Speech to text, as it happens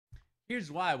Here's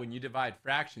why when you divide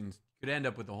fractions, you could end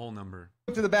up with a whole number.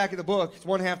 Look to the back of the book. It's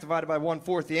 1/2 divided by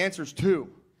 1/4. The answer is 2.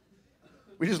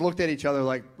 We just looked at each other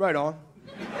like, right on.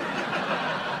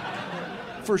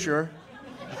 For sure.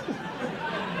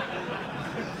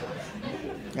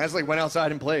 I just like went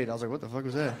outside and played. I was like, what the fuck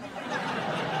was that?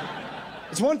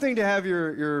 It's one thing to have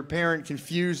your parent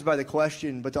confused by the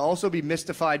question, but to also be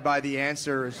mystified by the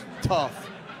answer is tough.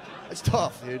 It's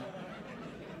tough, dude.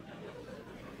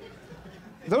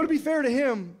 Though to be fair to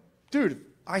him, dude,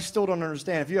 I still don't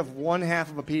understand. If you have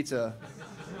 1/2 of a pizza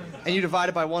and you divide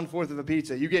it by 1/4 of a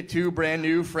pizza, you get 2 brand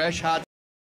new, fresh, hot.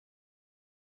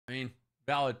 I mean,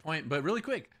 valid point, but really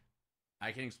quick,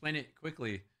 I can explain it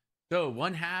quickly. So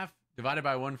 1/2 divided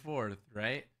by 1/4,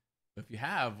 right? So if you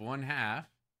have 1/2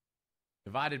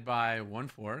 divided by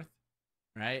 1/4,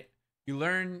 right? You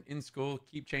learn in school,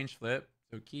 keep, change, flip.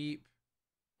 So keep,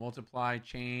 multiply,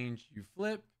 change, you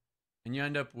flip, and you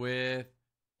end up with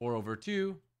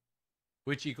 4/2,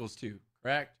 which equals 2,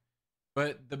 correct?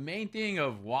 But the main thing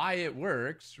of why it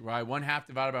works, why 1/2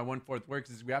 divided by 1/4 works,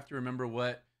 is we have to remember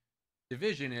what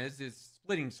division is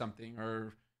splitting something,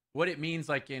 or what it means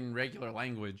like in regular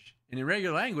language. And in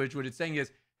regular language, what it's saying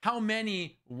is how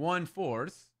many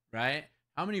 1/4, right?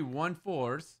 How many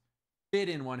 1/4 fit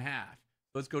in 1/2?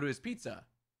 Let's go to his pizza.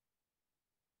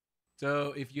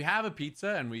 So if you have a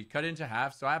pizza and we cut it into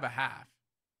half, so I have a half,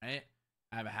 right?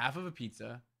 I have a half of a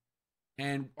pizza.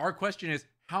 And our question is,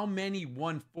 how many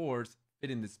 1/4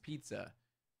 fit in this pizza?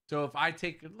 So if I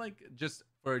take, like, just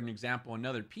for an example,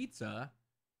 another pizza,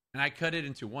 and I cut it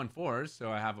into 1/4,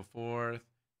 so I have a 1/4,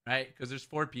 right? Because there's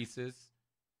 4 pieces.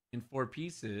 And 4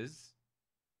 pieces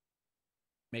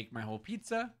make my whole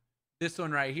pizza. This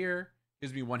one right here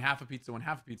gives me 1/2 a pizza,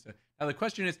 1/2 a pizza. Now the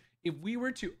question is, if we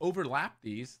were to overlap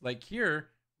these, like here,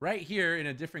 right here in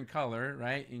a different color,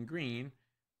 right, in green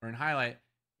or in highlight,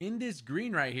 in this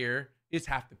green right here is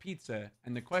half the pizza.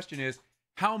 And the question is,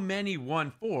 how many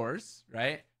 1/4,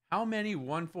 right? How many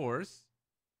 1/4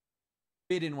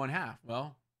 fit in 1/2?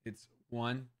 Well, it's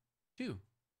 1, 2.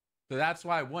 So that's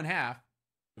why 1/2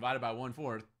 divided by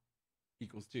 1/4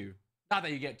 equals 2. Not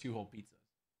that you get 2 whole pizzas.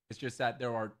 It's just that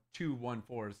there are 2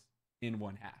 1/4 in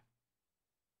 1/2.